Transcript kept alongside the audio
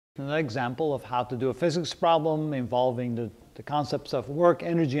Another example of how to do a physics problem involving the concepts of work,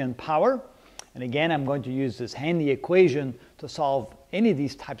 energy, and power. And again, I'm going to use this handy equation to solve any of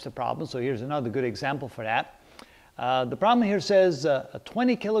these types of problems. So here's another good example for that. The problem here says a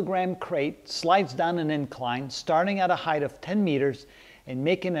 20 kilogram crate slides down an incline starting at a height of 10 meters and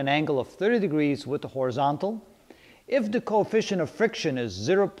making an angle of 30 degrees with the horizontal. If the coefficient of friction is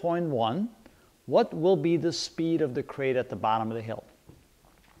 0.1, what will be the speed of the crate at the bottom of the hill?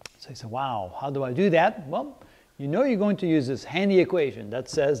 So you say, wow, how do I do that? Well, you know you're going to use this handy equation that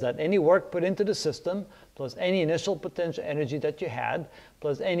says that any work put into the system plus any initial potential energy that you had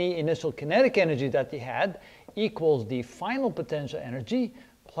plus any initial kinetic energy that you had equals the final potential energy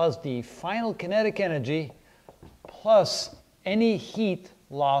plus the final kinetic energy plus any heat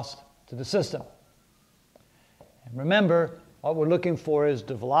lost to the system. And remember, what we're looking for is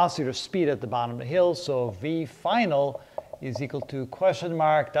the velocity or speed at the bottom of the hill, so V final is equal to question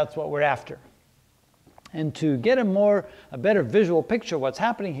mark, that's what we're after. And to get a better visual picture of what's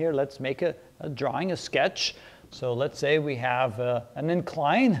happening here, let's make a drawing, a sketch. So let's say we have an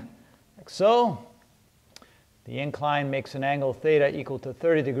incline, like so. The incline makes an angle theta equal to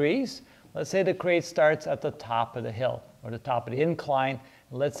 30 degrees. Let's say the crate starts at the top of the hill, or the top of the incline.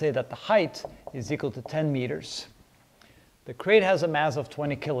 And let's say that the height is equal to 10 meters. The crate has a mass of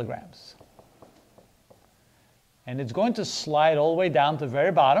 20 kilograms. And it's going to slide all the way down to the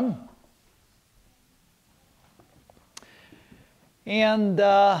very bottom. And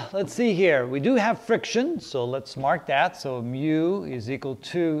let's see here, we do have friction, so let's mark that. So mu is equal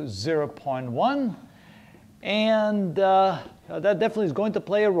to 0.1. And that definitely is going to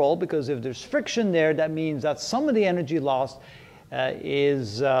play a role, because if there's friction there, that means that some of the energy lost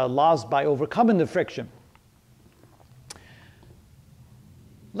is lost by overcoming the friction.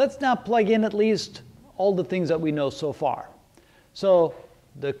 Let's now plug in at least all the things that we know so far. So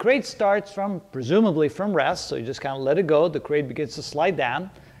the crate starts presumably from rest, so you just kind of let it go. The crate begins to slide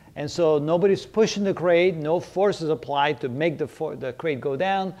down. And so nobody's pushing the crate, no force is applied to make the crate go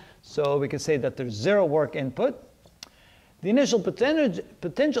down. So we can say that there's zero work input. The initial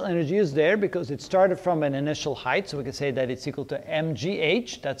potential energy is there because it started from an initial height, so we can say that it's equal to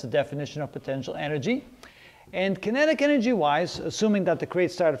mgh. That's the definition of potential energy. And kinetic energy-wise, assuming that the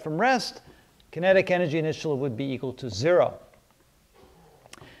crate started from rest, kinetic energy initially would be equal to 0.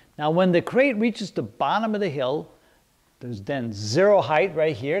 Now when the crate reaches the bottom of the hill, there's then 0 height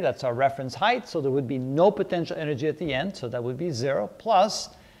right here. That's our reference height. So there would be no potential energy at the end. So that would be 0 plus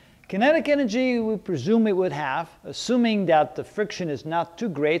kinetic energy we presume it would have, assuming that the friction is not too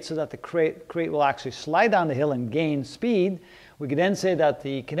great so that the crate will actually slide down the hill and gain speed. We could then say that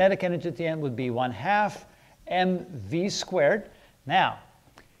the kinetic energy at the end would be 1/2 mv squared. Now,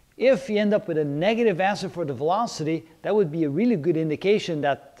 if you end up with a negative answer for the velocity, that would be a really good indication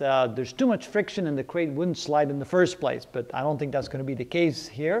that there's too much friction and the crate wouldn't slide in the first place. But I don't think that's going to be the case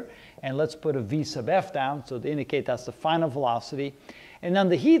here. And let's put a v sub f down so to indicate that's the final velocity. And then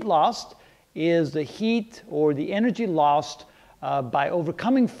the heat lost is the heat or the energy lost by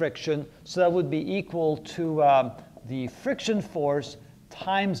overcoming friction. So that would be equal to the friction force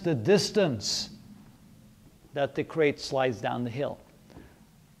times the distance that the crate slides down the hill.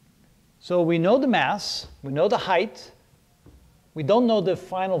 So we know the mass, we know the height, we don't know the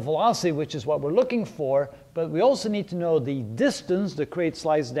final velocity, which is what we're looking for, but we also need to know the distance the crate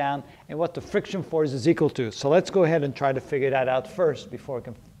slides down and what the friction force is equal to. So let's go ahead and try to figure that out first before we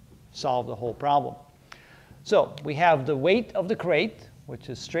can solve the whole problem. So we have the weight of the crate, which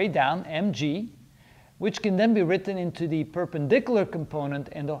is straight down, mg, which can then be written into the perpendicular component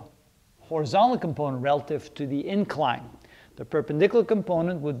and the horizontal component relative to the incline. The perpendicular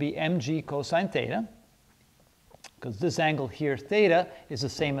component would be mg cosine theta, because this angle here, theta, is the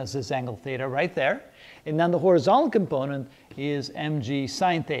same as this angle theta right there. And then the horizontal component is mg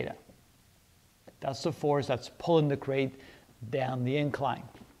sine theta. That's the force that's pulling the crate down the incline.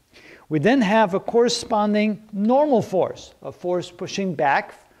 We then have a corresponding normal force, a force pushing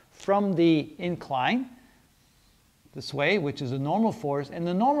back from the incline this way, which is a normal force. And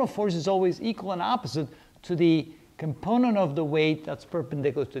the normal force is always equal and opposite to the component of the weight that's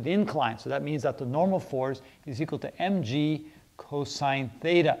perpendicular to the incline. So that means that the normal force is equal to mg cosine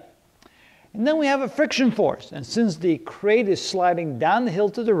theta. And then we have a friction force. And since the crate is sliding down the hill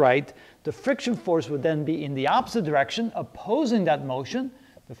to the right, the friction force would then be in the opposite direction, opposing that motion,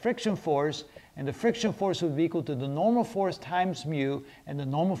 the friction force. And the friction force would be equal to the normal force times mu. And the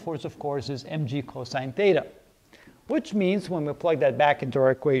normal force, of course, is mg cosine theta. Which means when we plug that back into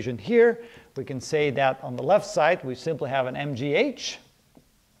our equation here, we can say that on the left side we simply have an mgh.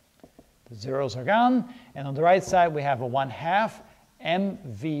 The zeros are gone. And on the right side we have a 1/2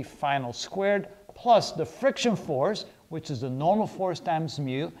 mv final squared plus the friction force, which is the normal force times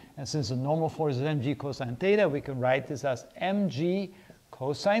mu. And since the normal force is mg cosine theta, we can write this as mg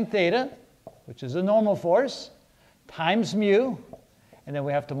cosine theta, which is the normal force, times mu. And then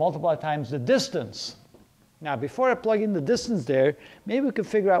we have to multiply times the distance. Now, before I plug in the distance there, maybe we can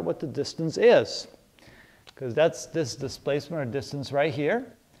figure out what the distance is. Because that's this displacement or distance right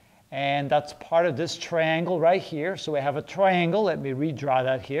here. And that's part of this triangle right here. So we have a triangle. Let me redraw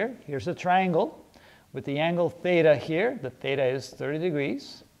that here. Here's a triangle with the angle theta here. The theta is 30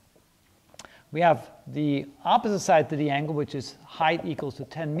 degrees. We have the opposite side to the angle, which is height equals to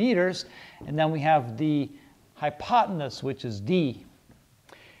 10 meters. And then we have the hypotenuse, which is d.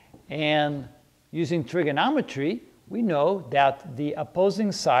 And using trigonometry, we know that the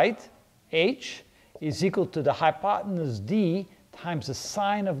opposing side, h, is equal to the hypotenuse d times the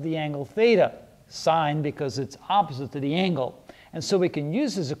sine of the angle theta. Sine because it's opposite to the angle. And so we can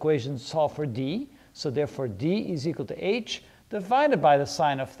use this equation to solve for d. So therefore d is equal to h divided by the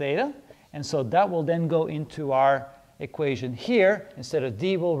sine of theta. And so that will then go into our equation here. Instead of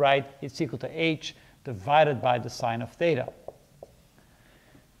d, we'll write it's equal to h divided by the sine of theta.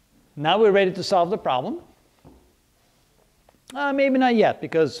 Now we're ready to solve the problem. Maybe not yet,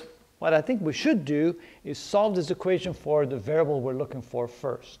 because what I think we should do is solve this equation for the variable we're looking for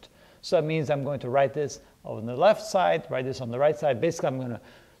first. So that means I'm going to write this on the left side, write this on the right side. Basically, I'm going to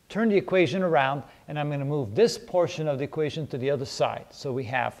turn the equation around, and I'm going to move this portion of the equation to the other side. So we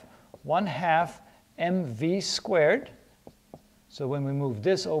have 1/2 mv squared. So when we move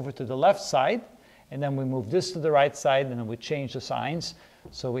this over to the left side, and then we move this to the right side, and then we change the signs.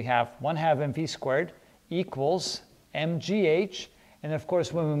 So we have 1/2 mv squared equals mgh. And of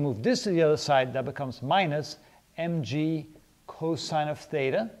course, when we move this to the other side, that becomes minus mg cosine of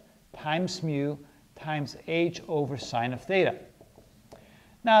theta times mu times h over sine of theta.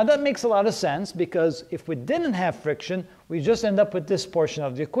 Now, that makes a lot of sense, because if we didn't have friction, we just end up with this portion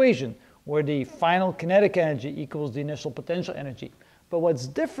of the equation, where the final kinetic energy equals the initial potential energy. But what's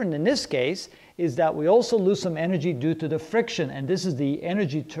different in this case is that we also lose some energy due to the friction, and this is the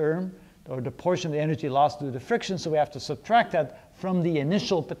energy term, or the portion of the energy lost due to friction, so we have to subtract that from the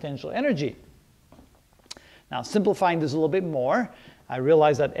initial potential energy. Now, simplifying this a little bit more, I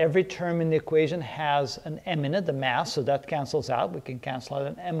realize that every term in the equation has an m in it, the mass, so that cancels out. We can cancel out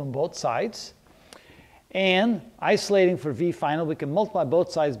an m on both sides. And isolating for v final, we can multiply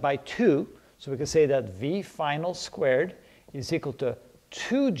both sides by 2, so we can say that v final squared is equal to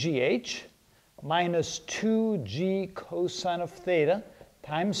 2gh minus 2g cosine of theta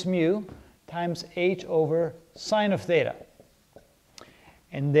times mu times h over sine of theta.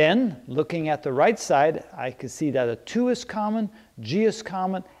 And then, looking at the right side, I can see that a 2 is common, g is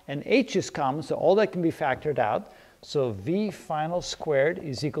common, and h is common, so all that can be factored out. So v final squared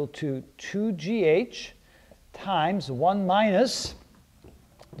is equal to 2gh times 1 minus,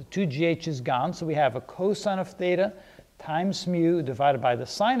 the 2gh is gone, so we have a cosine of theta times mu divided by the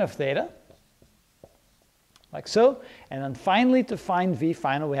sine of theta, like so. And then finally, to find v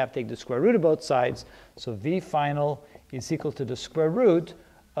final, we have to take the square root of both sides. So v final is equal to the square root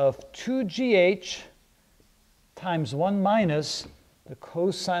of 2gh times 1 minus the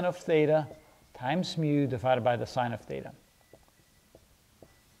cosine of theta times mu divided by the sine of theta.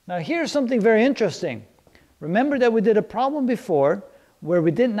 Now here's something very interesting. Remember that we did a problem before where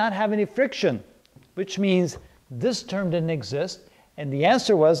we did not have any friction, which means this term didn't exist. And the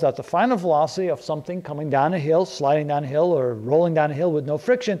answer was that the final velocity of something coming down a hill, sliding down a hill, or rolling down a hill with no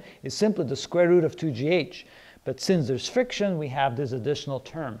friction is simply the square root of 2gh. But since there's friction, we have this additional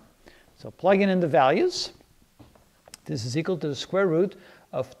term. So plugging in the values, this is equal to the square root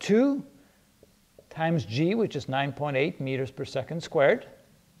of 2 times g, which is 9.8 meters per second squared,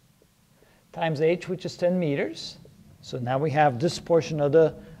 times h, which is 10 meters. So now we have this portion of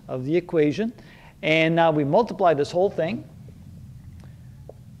the equation. And now we multiply this whole thing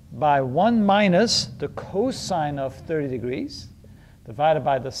by 1 minus the cosine of 30 degrees divided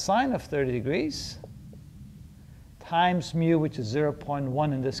by the sine of 30 degrees times mu, which is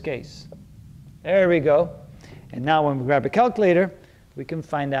 0.1 in this case. There we go. And now when we grab a calculator, we can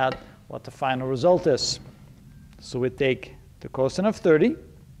find out what the final result is. So we take the cosine of 30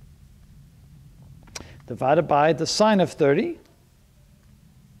 divided by the sine of 30.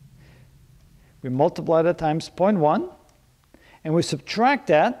 We multiply that times 0.1, and we subtract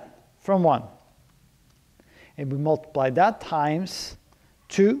that from 1. And we multiply that times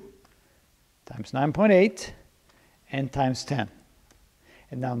 2 times 9.8 and times 10.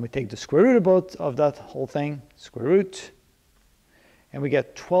 And now we take the square root of both of that whole thing, square root, and we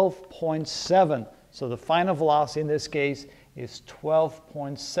get 12.7. So the final velocity in this case is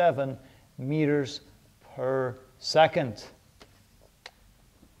 12.7 meters per second.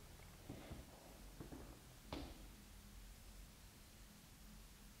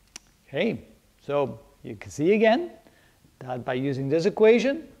 Okay, so you can see again that by using this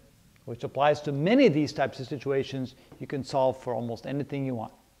equation, which applies to many of these types of situations, you can solve for almost anything you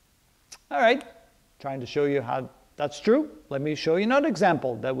want. All right, trying to show you how that's true. Let me show you another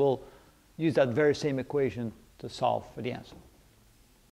example that will use that very same equation to solve for the answer.